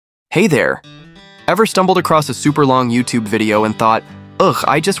Hey there! Ever stumbled across a super long YouTube video and thought, ugh,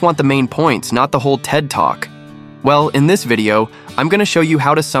 I just want the main points, not the whole TED Talk? Well, in this video, I'm going to show you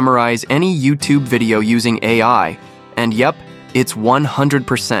how to summarize any YouTube video using AI. And yep, it's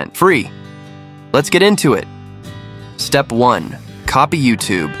 100% free. Let's get into it. Step 1. Copy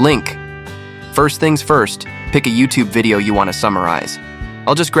YouTube link. First things first, pick a YouTube video you want to summarize.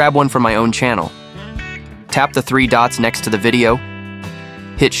 I'll just grab one from my own channel. Tap the 3 dots next to the video,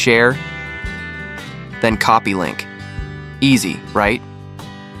 hit share, then copy link. Easy, right?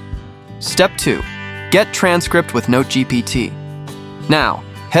 Step 2. Get Transcript with NoteGPT. Now,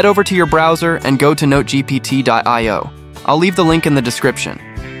 head over to your browser and go to NoteGPT.io. I'll leave the link in the description.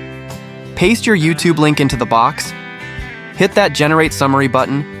 Paste your YouTube link into the box, hit that Generate Summary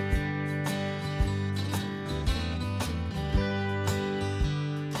button,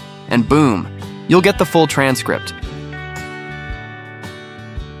 and boom, you'll get the full transcript.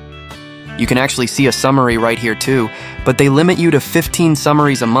 You can actually see a summary right here too, but they limit you to 15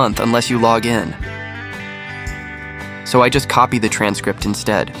 summaries a month unless you log in. So I just copy the transcript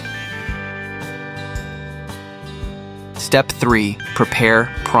instead. Step 3.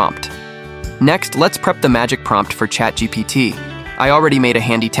 Prepare prompt. Next, let's prep the magic prompt for ChatGPT. I already made a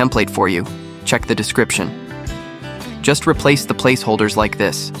handy template for you. Check the description. Just replace the placeholders like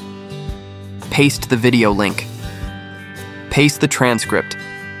this. Paste the video link. Paste the transcript.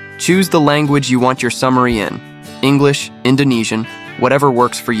 Choose the language you want your summary in. English, Indonesian, whatever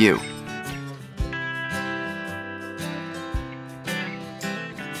works for you.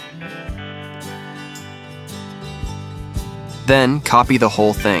 Then copy the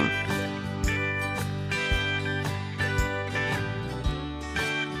whole thing.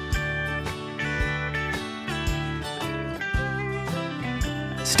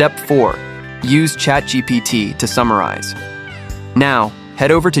 Step 4. Use ChatGPT to summarize. Now, head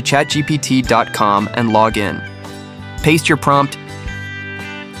over to chatgpt.com and log in. Paste your prompt,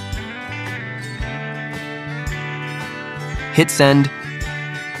 hit send,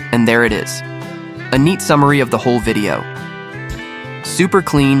 and there it is. A neat summary of the whole video. Super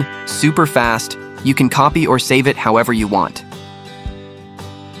clean, super fast, you can copy or save it however you want.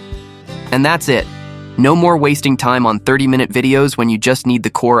 And that's it. No more wasting time on 30-minute videos when you just need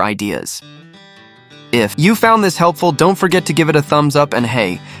the core ideas. If you found this helpful, don't forget to give it a thumbs up, and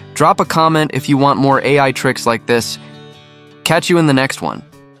hey, drop a comment if you want more AI tricks like this. Catch you in the next one.